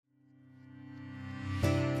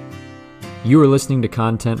You are listening to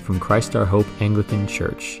content from Christ Our Hope Anglican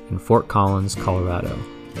Church in Fort Collins, Colorado.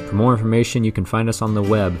 For more information, you can find us on the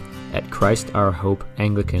web at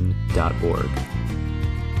christourhopeanglican.org.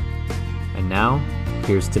 And now,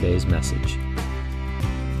 here's today's message.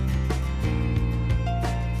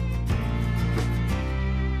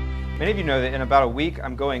 Many of you know that in about a week,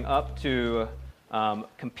 I'm going up to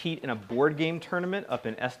compete in a board game tournament up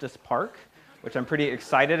in Estes Park, which I'm pretty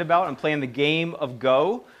excited about. I'm playing the game of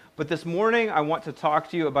Go. But this morning, I want to talk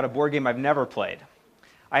to you about a board game I've never played.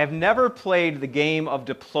 I have never played the game of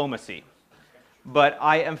diplomacy, but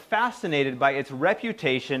I am fascinated by its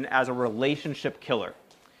reputation as a relationship killer.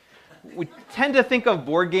 We tend to think of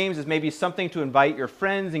board games as maybe something to invite your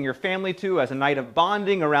friends and your family to as a night of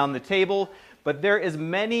bonding around the table, but there is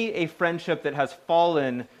many a friendship that has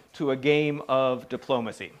fallen to a game of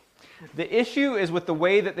diplomacy. The issue is with the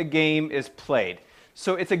way that the game is played.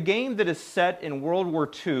 So it's a game that is set in World War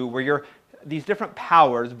II where you're these different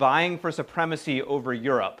powers vying for supremacy over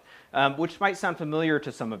Europe, which might sound familiar to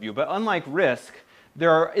some of you. But unlike Risk,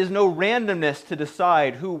 there is no randomness to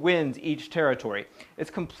decide who wins each territory. It's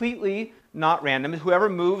completely not random. Whoever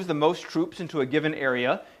moves the most troops into a given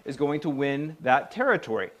area is going to win that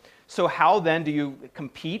territory. So how then do you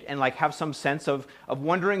compete and have some sense of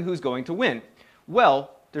wondering who's going to win?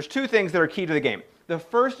 Well, there's two things that are key to the game. The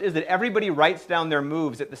first is that everybody writes down their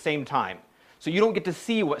moves at the same time. So you don't get to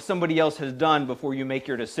see what somebody else has done before you make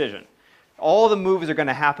your decision. All the moves are going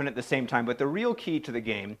to happen at the same time, but the real key to the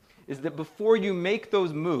game is that before you make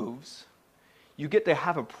those moves, you get to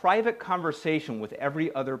have a private conversation with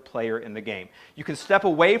every other player in the game. You can step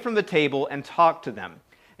away from the table and talk to them,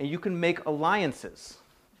 and you can make alliances.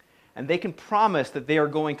 And they can promise that they are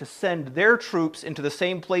going to send their troops into the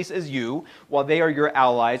same place as you while they are your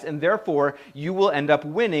allies, and therefore you will end up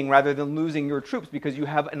winning rather than losing your troops because you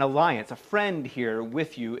have an alliance, a friend here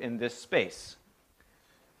with you in this space.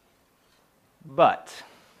 But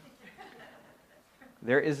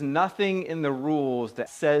there is nothing in the rules that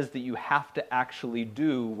says that you have to actually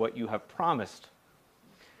do what you have promised.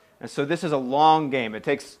 And so this is a long game.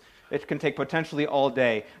 It can take potentially all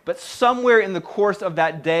day. But somewhere in the course of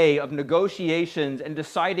that day of negotiations and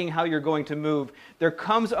deciding how you're going to move, there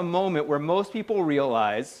comes a moment where most people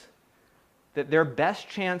realize that their best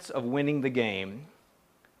chance of winning the game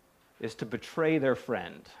is to betray their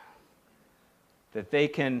friend. That they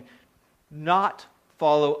can not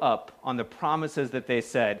follow up on the promises that they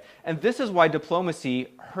said. And this is why diplomacy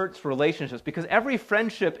hurts relationships, because every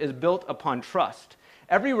friendship is built upon trust.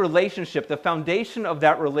 Every relationship, the foundation of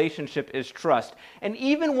that relationship is trust. And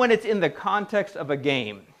even when it's in the context of a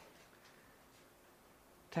game,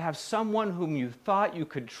 to have someone whom you thought you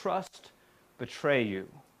could trust betray you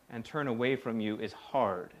and turn away from you is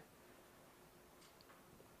hard.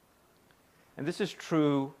 And this is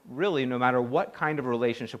true, really, no matter what kind of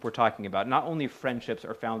relationship we're talking about. Not only friendships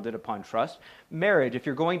are founded upon trust. Marriage, if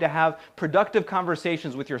you're going to have productive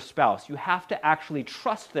conversations with your spouse, you have to actually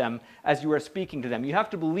trust them as you are speaking to them. You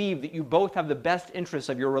have to believe that you both have the best interests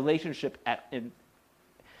of your relationship in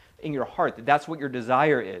your heart, that that's what your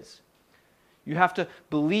desire is. You have to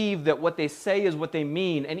believe that what they say is what they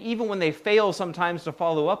mean, and even when they fail sometimes to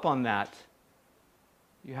follow up on that,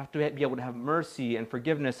 you have to be able to have mercy and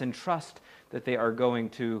forgiveness and trust that they are going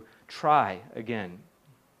to try again.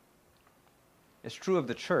 It's true of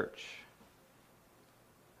the church.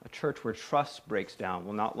 A church where trust breaks down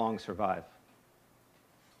will not long survive.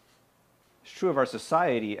 It's true of our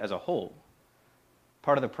society as a whole.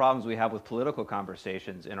 Part of the problems we have with political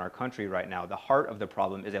conversations in our country right now, the heart of the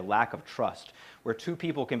problem is a lack of trust, where two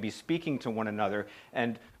people can be speaking to one another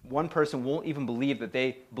and one person won't even believe that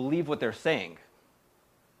they believe what they're saying.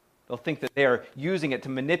 They'll think that they are using it to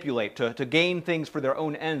manipulate, to gain things for their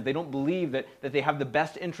own ends. They don't believe that they have the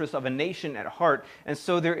best interests of a nation at heart. And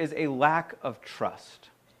so there is a lack of trust.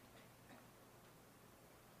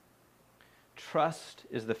 Trust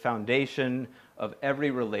is the foundation of every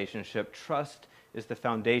relationship. Trust is the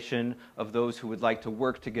foundation of those who would like to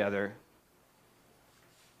work together.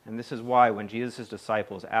 And this is why when Jesus'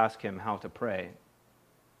 disciples ask him how to pray,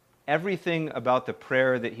 everything about the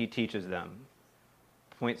prayer that he teaches them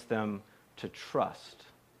points them to trust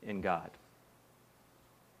in God.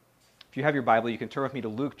 If you have your Bible, you can turn with me to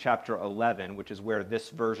Luke chapter 11, which is where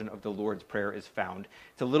this version of the Lord's Prayer is found.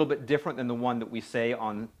 It's a little bit different than the one that we say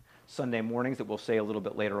on Sunday mornings that we'll say a little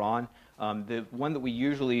bit later on. The one that we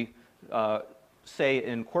usually say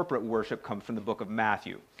in corporate worship comes from the book of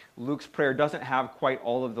Matthew. Luke's prayer doesn't have quite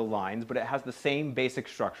all of the lines, but it has the same basic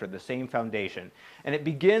structure, the same foundation. And it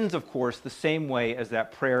begins, of course, the same way as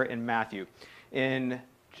that prayer in Matthew. In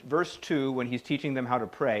verse 2, when he's teaching them how to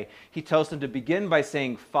pray, he tells them to begin by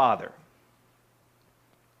saying, Father.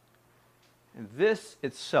 And this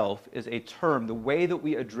itself is a term, the way that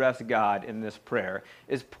we address God in this prayer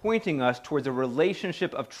is pointing us towards a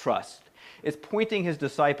relationship of trust. It's pointing his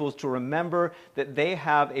disciples to remember that they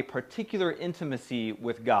have a particular intimacy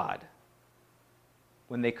with God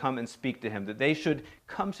when they come and speak to him, that they should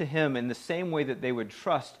come to him in the same way that they would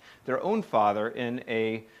trust their own Father in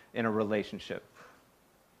a relationship.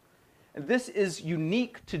 And this is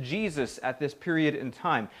unique to Jesus at this period in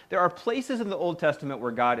time. There are places in the Old Testament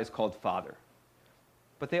where God is called Father,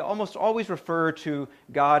 but they almost always refer to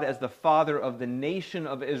God as the Father of the nation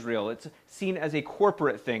of Israel. It's seen as a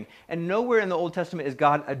corporate thing. And nowhere in the Old Testament is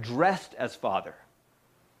God addressed as Father,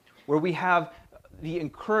 where we have the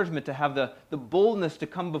encouragement to have the boldness to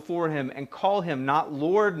come before him and call him not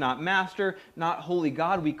Lord, not Master, not Holy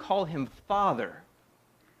God. We call him Father.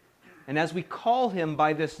 And as we call him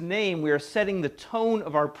by this name, we are setting the tone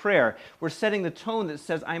of our prayer. We're setting the tone that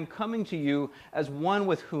says, I am coming to you as one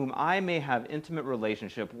with whom I may have intimate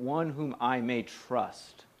relationship, one whom I may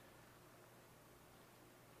trust.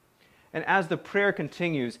 And as the prayer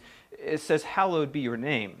continues, it says, hallowed be your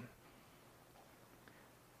name.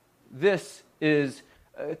 This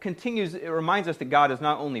continues, it reminds us that God is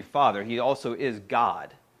not only Father, he also is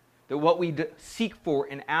God. That what we seek for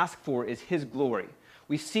and ask for is his glory.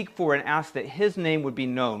 We seek for and ask that his name would be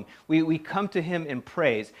known. We come to him in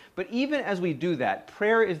praise. But even as we do that,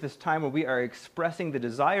 prayer is this time where we are expressing the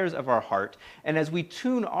desires of our heart. And as we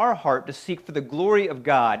tune our heart to seek for the glory of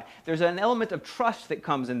God, there's an element of trust that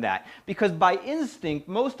comes in that. Because by instinct,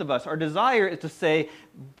 most of us, our desire is to say,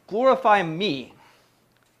 glorify me.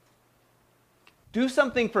 Do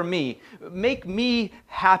something for me. Make me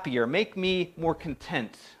happier. Make me more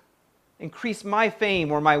content. Increase my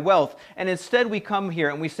fame or my wealth. And instead we come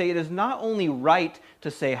here and we say it is not only right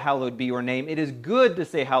to say hallowed be your name, it is good to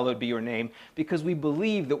say hallowed be your name, because we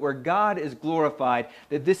believe that where God is glorified,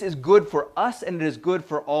 that this is good for us and it is good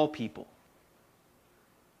for all people.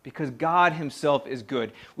 Because God himself is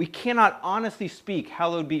good. We cannot honestly speak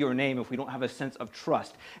hallowed be your name if we don't have a sense of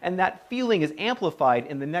trust. And that feeling is amplified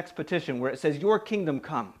in the next petition where it says, your kingdom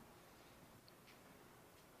come.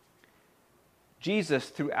 Jesus,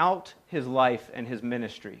 throughout his life and his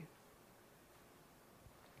ministry,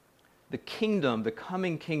 the kingdom, the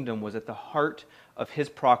coming kingdom, was at the heart of his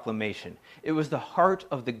proclamation. It was the heart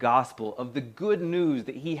of the gospel, of the good news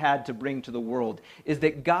that he had to bring to the world, is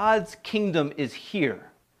that God's kingdom is here.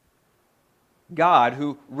 God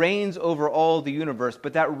who reigns over all the universe,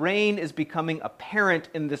 but that reign is becoming apparent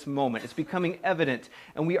in this moment. It's becoming evident,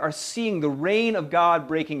 and we are seeing the reign of God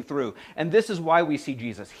breaking through. And this is why we see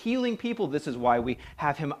Jesus healing people. This is why we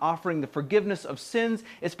have him offering the forgiveness of sins.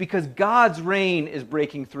 It's because God's reign is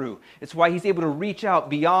breaking through. It's why he's able to reach out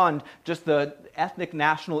beyond just the ethnic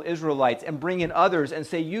national Israelites and bring in others and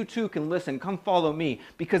say, you too can listen, come follow me,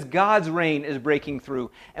 because God's reign is breaking through.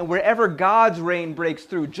 And wherever God's reign breaks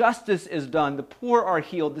through, justice is done, the poor are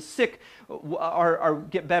healed, the sick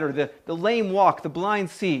get better, the lame walk, the blind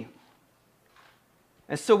see.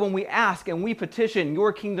 And so when we ask and we petition,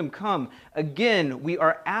 your kingdom come, again, we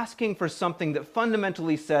are asking for something that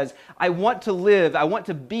fundamentally says, I want to live, I want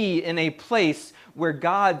to be in a place where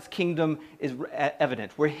God's kingdom is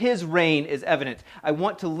evident, where his reign is evident. I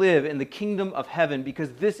want to live in the kingdom of heaven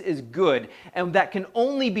because this is good. And that can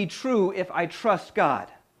only be true if I trust God.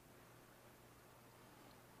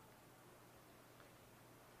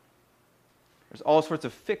 There's all sorts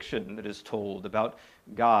of fiction that is told about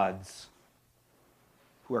gods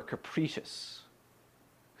who are capricious,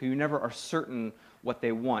 who never are certain what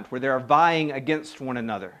they want, where they are vying against one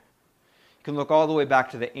another. You can look all the way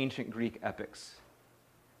back to the ancient Greek epics.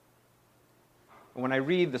 And when I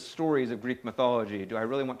read the stories of Greek mythology, do I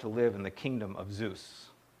really want to live in the kingdom of Zeus?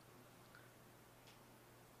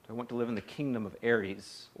 Do I want to live in the kingdom of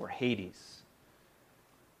Ares or Hades?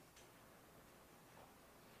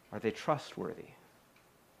 Are they trustworthy?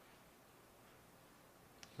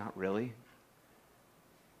 Not really.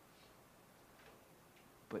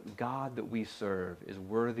 But God that we serve is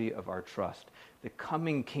worthy of our trust. The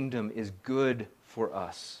coming kingdom is good for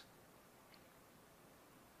us.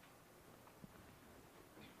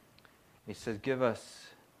 He says, give us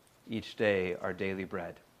each day our daily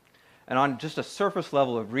bread. And on just a surface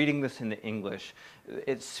level of reading this into English,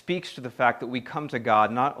 it speaks to the fact that we come to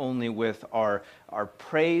God not only with our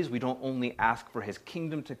praise, we don't only ask for his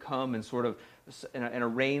kingdom to come and sort of in a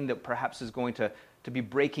reign that perhaps is going to be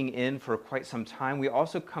breaking in for quite some time. We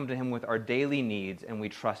also come to him with our daily needs and we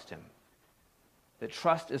trust him. That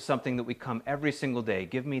trust is something that we come every single day.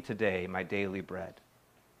 Give me today my daily bread.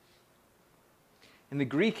 In the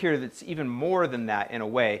Greek here, that's even more than that in a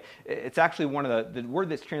way. It's actually one of the word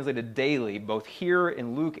that's translated daily, both here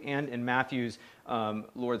in Luke and in Matthew's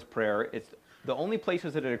Lord's Prayer. It's the only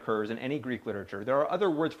places that it occurs in any Greek literature. There are other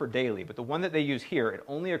words for daily, but the one that they use here, it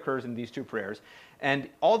only occurs in these two prayers. And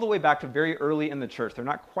all the way back to very early in the church, they're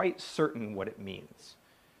not quite certain what it means.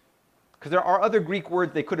 Because there are other Greek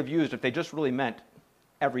words they could have used if they just really meant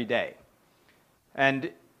every day.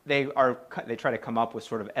 And they try to come up with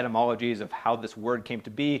sort of etymologies of how this word came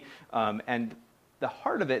to be. And the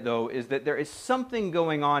heart of it, though, is that there is something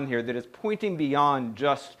going on here that is pointing beyond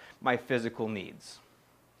just my physical needs.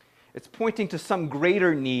 It's pointing to some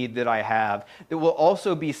greater need that I have that will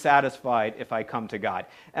also be satisfied if I come to God.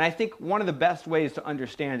 And I think one of the best ways to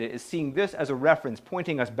understand it is seeing this as a reference,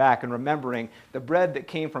 pointing us back and remembering the bread that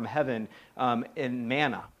came from heaven in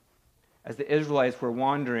manna as the Israelites were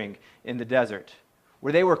wandering in the desert,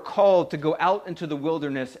 where they were called to go out into the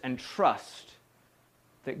wilderness and trust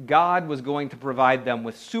that God was going to provide them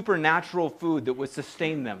with supernatural food that would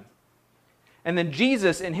sustain them. And then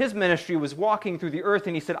Jesus, in his ministry, was walking through the earth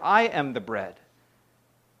and he said, I am the bread.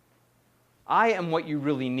 I am what you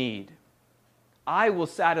really need. I will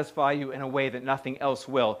satisfy you in a way that nothing else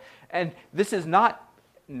will. And this is not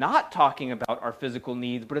talking about our physical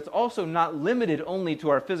needs, but it's also not limited only to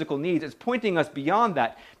our physical needs. It's pointing us beyond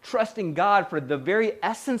that, trusting God for the very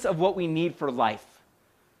essence of what we need for life.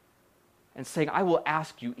 And saying, I will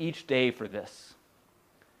ask you each day for this.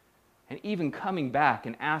 And even coming back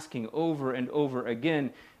and asking over and over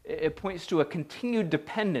again, it points to a continued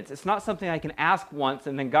dependence. It's not something I can ask once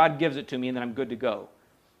and then God gives it to me and then I'm good to go.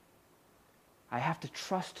 I have to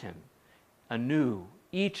trust him anew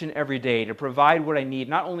each and every day to provide what I need,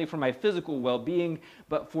 not only for my physical well-being,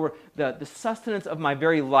 but for the sustenance of my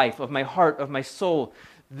very life, of my heart, of my soul.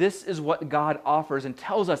 This is what God offers and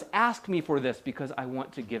tells us, ask me for this because I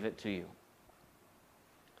want to give it to you.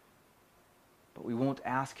 But we won't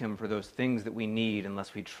ask him for those things that we need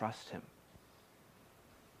unless we trust him.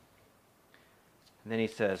 And then he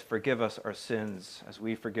says, forgive us our sins as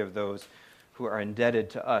we forgive those who are indebted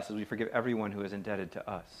to us, as we forgive everyone who is indebted to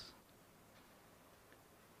us.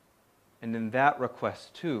 And then that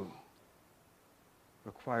request, too,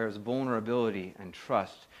 requires vulnerability and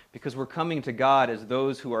trust, because we're coming to God as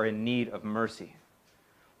those who are in need of mercy.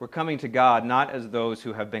 We're coming to God not as those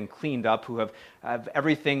who have been cleaned up, who have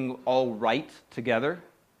everything all right together.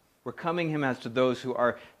 We're coming him as to those who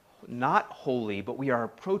are not holy, but we are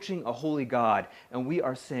approaching a holy God, and we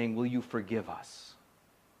are saying, will you forgive us?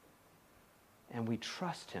 And we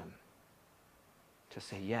trust him to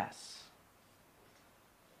say yes.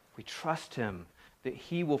 We trust him that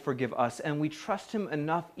he will forgive us, and we trust him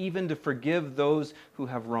enough even to forgive those who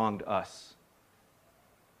have wronged us,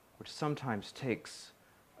 which sometimes takes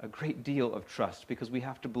a great deal of trust, because we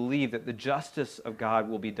have to believe that the justice of God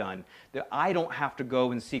will be done, that I don't have to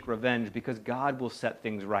go and seek revenge because God will set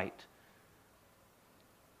things right.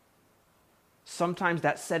 Sometimes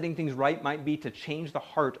that setting things right might be to change the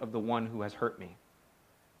heart of the one who has hurt me,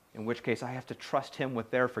 in which case I have to trust him with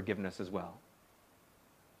their forgiveness as well.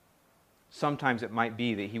 Sometimes it might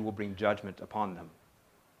be that he will bring judgment upon them.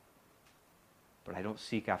 But I don't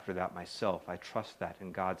seek after that myself. I trust that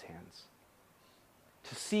in God's hands.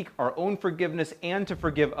 To seek our own forgiveness and to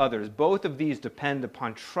forgive others, both of these depend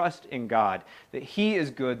upon trust in God, that he is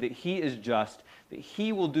good, that he is just, that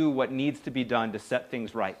he will do what needs to be done to set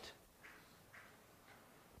things right,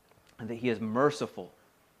 and that he is merciful,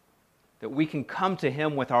 that we can come to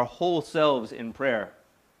him with our whole selves in prayer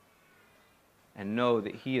and know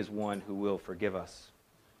that he is one who will forgive us.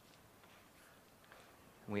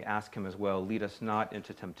 And we ask him as well, lead us not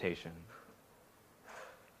into temptation.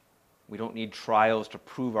 We don't need trials to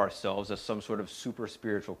prove ourselves as some sort of super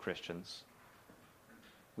spiritual Christians.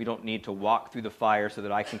 We don't need to walk through the fire so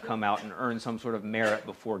that I can come out and earn some sort of merit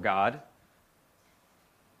before God.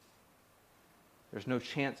 There's no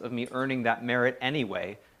chance of me earning that merit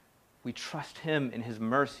anyway. We trust him in his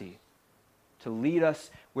mercy to lead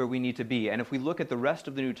us where we need to be. And if we look at the rest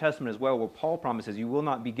of the New Testament as well, where Paul promises you will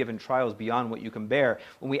not be given trials beyond what you can bear,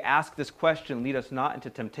 when we ask this question, lead us not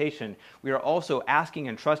into temptation, we are also asking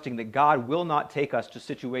and trusting that God will not take us to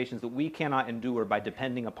situations that we cannot endure by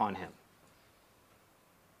depending upon him.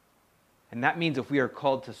 And that means if we are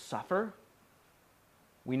called to suffer,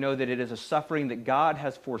 we know that it is a suffering that God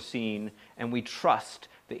has foreseen, and we trust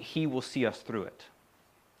that he will see us through it.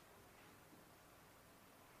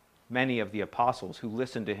 Many of the apostles who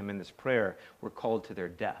listened to him in this prayer were called to their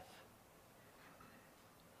death.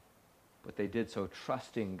 But they did so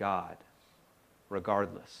trusting God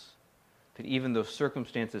regardless. That even though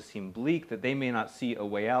circumstances seem bleak, that they may not see a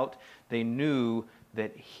way out, they knew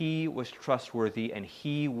that he was trustworthy and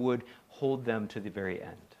he would hold them to the very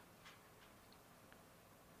end.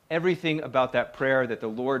 Everything about that prayer that the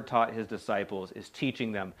Lord taught his disciples is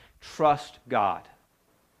teaching them, trust God.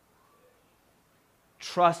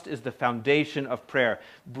 Trust is the foundation of prayer.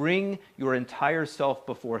 Bring your entire self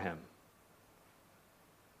before him.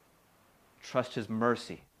 Trust his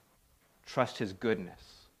mercy. Trust his goodness.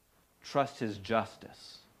 Trust his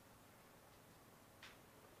justice.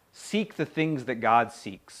 Seek the things that God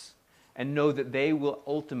seeks and know that they will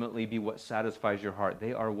ultimately be what satisfies your heart.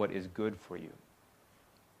 They are what is good for you.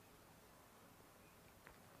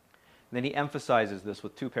 And then he emphasizes this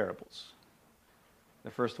with two parables.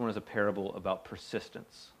 The first one is a parable about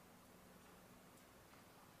persistence.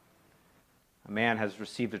 A man has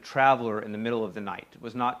received a traveler in the middle of the night. It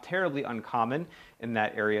was not terribly uncommon in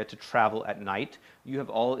that area to travel at night. You have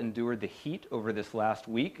all endured the heat over this last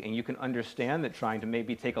week, and you can understand that trying to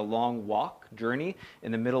maybe take a long walk journey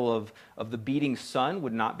in the middle of the beating sun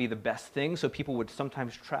would not be the best thing, so people would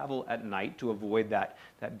sometimes travel at night to avoid that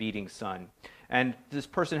beating sun. And this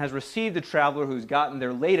person has received a traveler who's gotten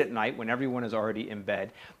there late at night when everyone is already in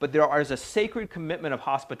bed. But there is a sacred commitment of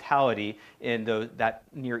hospitality in that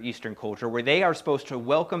Near Eastern culture where they are supposed to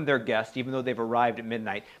welcome their guest even though they've arrived at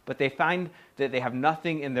midnight. But they find that they have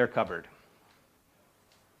nothing in their cupboard.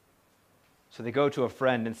 So they go to a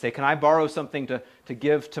friend and say, "Can I borrow something to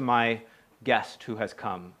give to my guest who has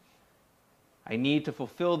come? I need to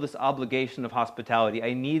fulfill this obligation of hospitality.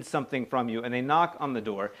 I need something from you." And they knock on the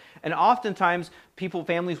door. And oftentimes,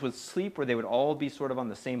 families would sleep where they would all be sort of on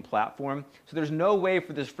the same platform. So there's no way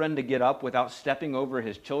for this friend to get up without stepping over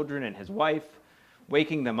his children and his wife,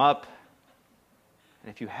 waking them up.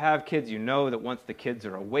 And if you have kids, you know that once the kids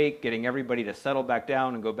are awake, getting everybody to settle back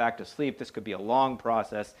down and go back to sleep, this could be a long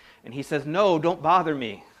process. And he says, "No, don't bother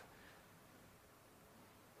me."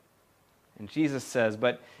 And Jesus says,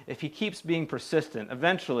 but if he keeps being persistent,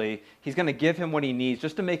 eventually he's going to give him what he needs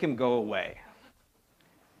just to make him go away.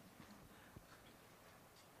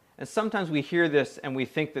 And sometimes we hear this and we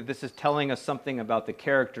think that this is telling us something about the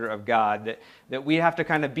character of God, that we have to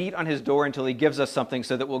kind of beat on his door until he gives us something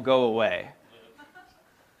so that we'll go away.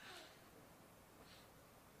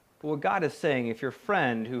 But what God is saying, if your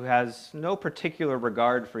friend who has no particular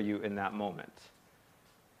regard for you in that moment,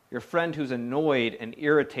 your friend who's annoyed and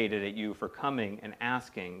irritated at you for coming and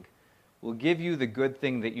asking, will give you the good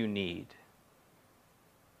thing that you need,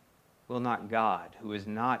 will not God, who is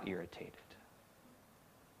not irritated,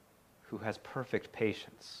 who has perfect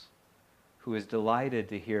patience, who is delighted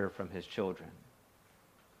to hear from his children,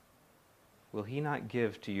 will he not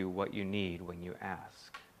give to you what you need when you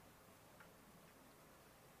ask?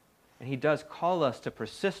 And he does call us to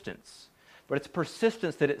persistence, but it's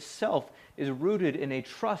persistence that itself is rooted in a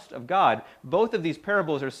trust of God. Both of these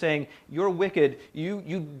parables are saying, you're wicked,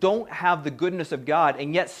 you don't have the goodness of God,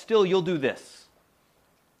 and yet still you'll do this.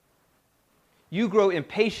 You grow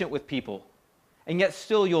impatient with people, and yet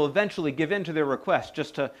still you'll eventually give in to their requests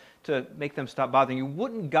just to make them stop bothering you.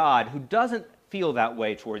 Wouldn't God, who doesn't feel that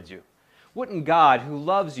way towards you, wouldn't God who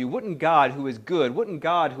loves you, wouldn't God who is good, wouldn't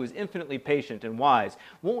God who is infinitely patient and wise,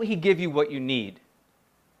 won't he give you what you need?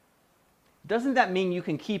 Doesn't that mean you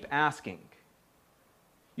can keep asking?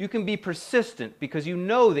 You can be persistent because you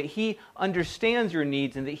know that he understands your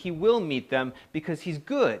needs and that he will meet them because he's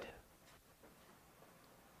good.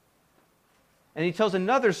 And he tells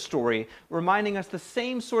another story reminding us the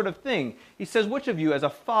same sort of thing. He says, which of you as a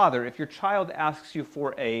father, if your child asks you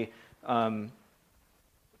for a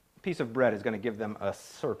piece of bread, is going to give them a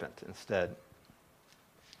serpent instead?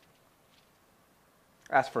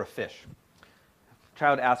 Ask for a fish.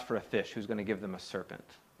 Child asks for a fish, who's going to give them a serpent?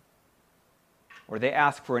 Or they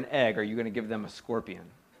ask for an egg, are you going to give them a scorpion?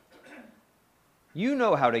 You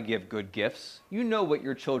know how to give good gifts. You know what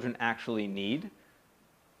your children actually need.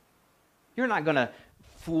 You're not going to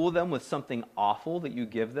fool them with something awful that you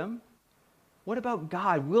give them. What about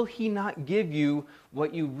God? Will he not give you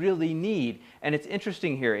what you really need? And it's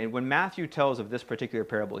interesting here, and when Matthew tells of this particular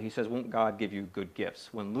parable, he says, won't God give you good gifts?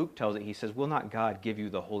 When Luke tells it, he says, will not God give you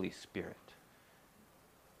the Holy Spirit?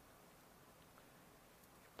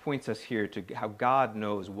 Points us here to how God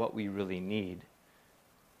knows what we really need.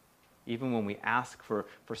 Even when we ask for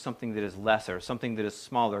something that is lesser, something that is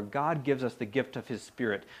smaller, God gives us the gift of his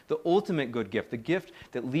Spirit, the ultimate good gift, the gift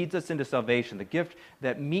that leads us into salvation, the gift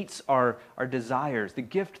that meets our desires, the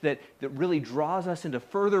gift that really draws us into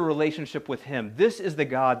further relationship with him. This is the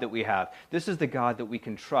God that we have. This is the God that we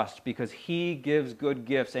can trust because he gives good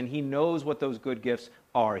gifts and he knows what those good gifts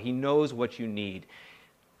are. He knows what you need.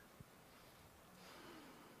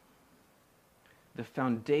 The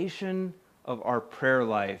foundation of our prayer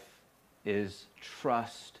life is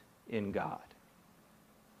trust in God.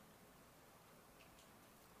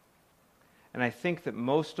 And I think that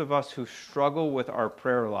most of us who struggle with our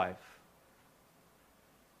prayer life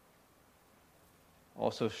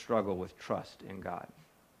also struggle with trust in God.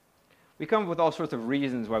 We come up with all sorts of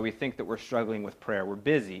reasons why we think that we're struggling with prayer. We're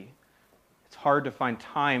busy. It's hard to find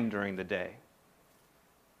time during the day.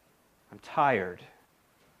 I'm tired.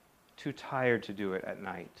 Too tired to do it at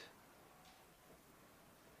night.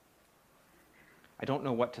 I don't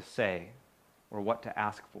know what to say or what to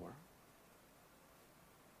ask for.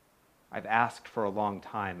 I've asked for a long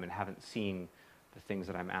time and haven't seen the things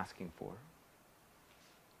that I'm asking for.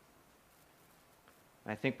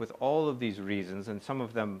 And I think with all of these reasons, and some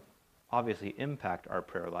of them obviously impact our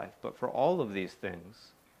prayer life, but for all of these things,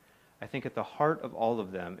 I think at the heart of all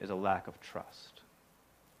of them is a lack of trust.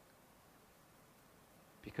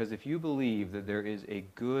 Because if you believe that there is a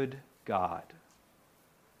good God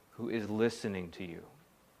who is listening to you,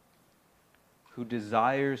 who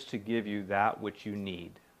desires to give you that which you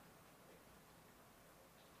need,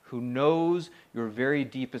 who knows your very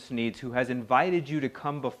deepest needs, who has invited you to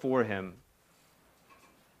come before him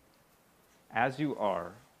as you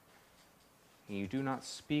are, and you do not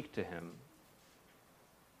speak to him,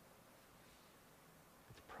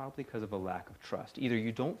 it's probably because of a lack of trust. Either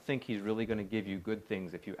you don't think he's really going to give you good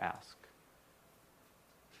things if you ask,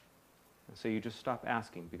 and so you just stop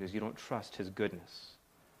asking because you don't trust his goodness.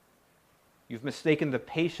 You've mistaken the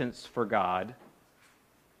patience for God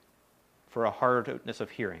for a hardness of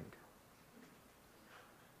hearing.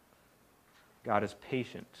 God is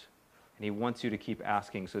patient, and he wants you to keep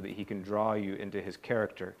asking so that he can draw you into his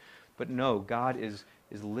character. But no, God is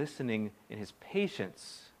listening in his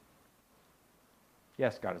patience.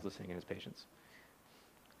 Yes, God is listening in his patience.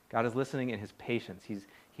 God is listening in his patience.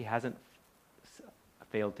 He hasn't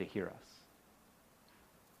failed to hear us.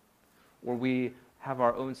 Or we have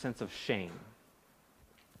our own sense of shame.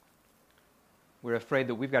 We're afraid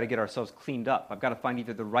that we've got to get ourselves cleaned up. I've got to find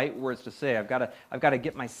either the right words to say. I've got to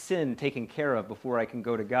get my sin taken care of before I can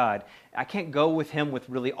go to God. I can't go with him with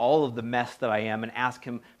really all of the mess that I am and ask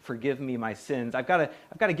him, forgive me my sins. I've got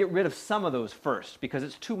to get rid of some of those first because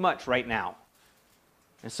it's too much right now.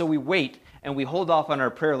 And so we wait and we hold off on our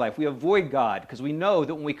prayer life. We avoid God because we know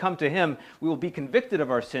that when we come to him, we will be convicted of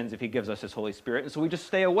our sins if he gives us his Holy Spirit. And so we just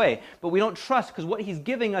stay away. But we don't trust because what he's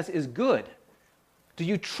giving us is good. Do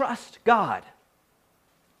you trust God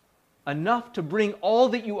enough to bring all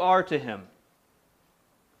that you are to him?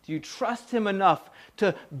 Do you trust him enough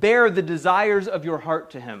to bear the desires of your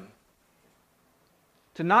heart to him?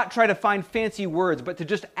 To not try to find fancy words, but to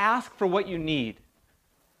just ask for what you need?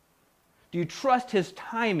 Do you trust his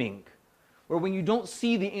timing, where when you don't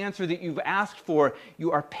see the answer that you've asked for,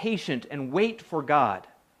 you are patient and wait for God?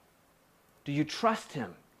 Do you trust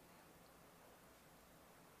him?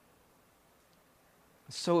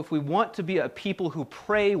 So if we want to be a people who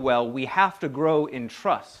pray well, we have to grow in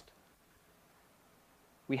trust.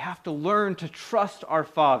 We have to learn to trust our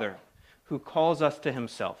Father who calls us to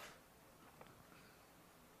himself.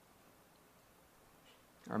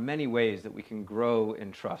 There are many ways that we can grow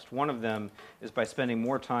in trust. One of them is by spending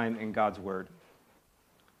more time in God's Word,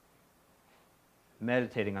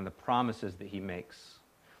 meditating on the promises that he makes,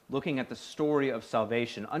 looking at the story of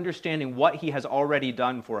salvation, understanding what he has already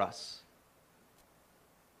done for us,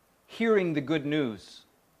 hearing the good news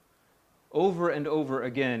over and over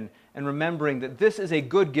again, and remembering that this is a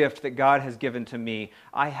good gift that God has given to me.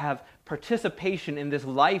 I have participation in this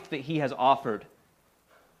life that he has offered.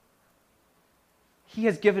 He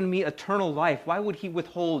has given me eternal life. Why would he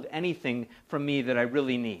withhold anything from me that I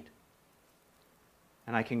really need?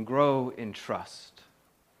 And I can grow in trust.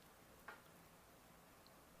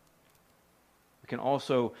 We can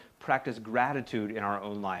also practice gratitude in our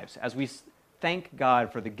own lives. As we thank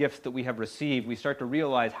God for the gifts that we have received, we start to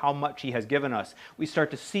realize how much he has given us. We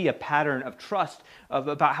start to see a pattern of trust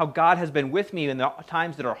about how God has been with me in the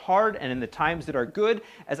times that are hard and in the times that are good.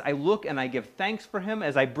 As I look and I give thanks for him,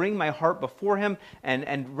 as I bring my heart before him and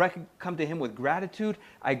come to him with gratitude,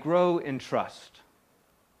 I grow in trust.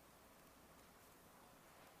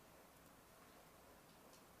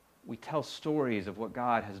 We tell stories of what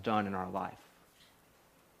God has done in our life.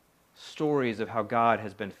 Stories of how God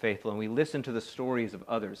has been faithful, and we listen to the stories of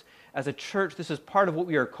others. As a church, this is part of what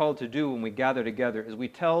we are called to do when we gather together, is we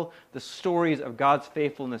tell the stories of God's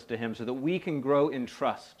faithfulness to him so that we can grow in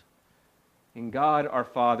trust in God our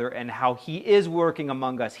Father and how he is working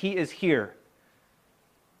among us. He is here.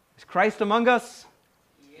 Is Christ among us?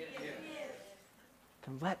 Yes.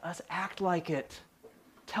 Then let us act like it.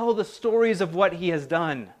 Tell the stories of what he has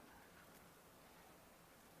done.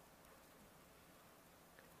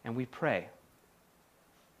 And and we pray.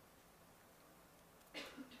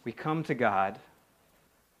 We come to God,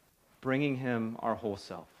 bringing him our whole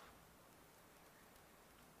self.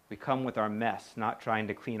 We come with our mess, not trying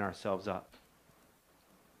to clean ourselves up.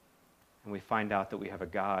 And we find out that we have a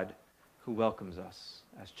God who welcomes us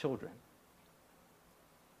as children.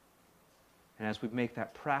 And as we make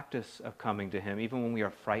that practice of coming to him, even when we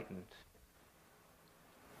are frightened,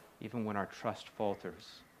 even when our trust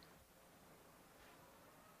falters,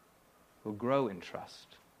 we'll grow in trust.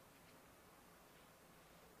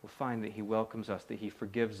 We'll find that he welcomes us, that he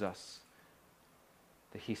forgives us,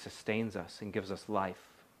 that he sustains us and gives us life.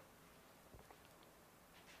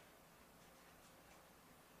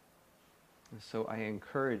 And so I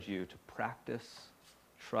encourage you to practice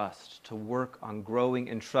trust, to work on growing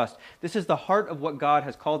in trust. This is the heart of what God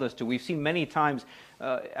has called us to. We've seen many times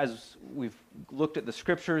as we've looked at the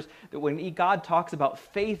scriptures that when God talks about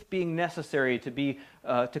faith being necessary to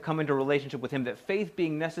come into a relationship with him, that faith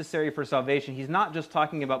being necessary for salvation, he's not just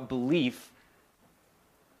talking about belief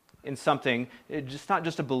in something. It's not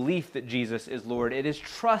just a belief that Jesus is Lord. It is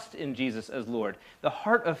trust in Jesus as Lord. The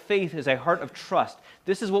heart of faith is a heart of trust.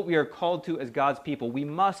 This is what we are called to as God's people. We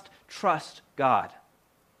must trust God.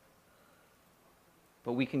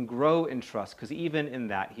 But we can grow in trust because even in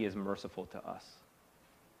that, he is merciful to us.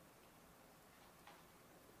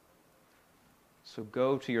 So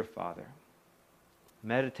go to your Father.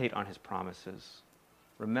 Meditate on his promises.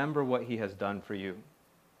 Remember what he has done for you.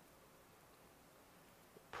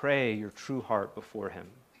 Pray your true heart before him.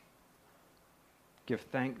 Give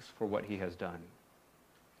thanks for what he has done.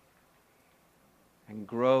 And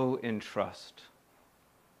grow in trust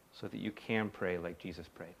so that you can pray like Jesus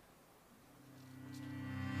prayed.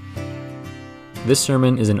 This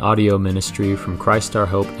sermon is an audio ministry from Christ Our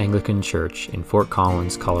Hope Anglican Church in Fort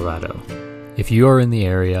Collins, Colorado. If you are in the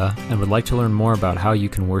area and would like to learn more about how you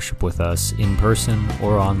can worship with us in person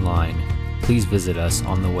or online, please visit us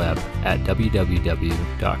on the web at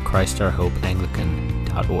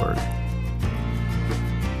www.christourhopeanglican.org.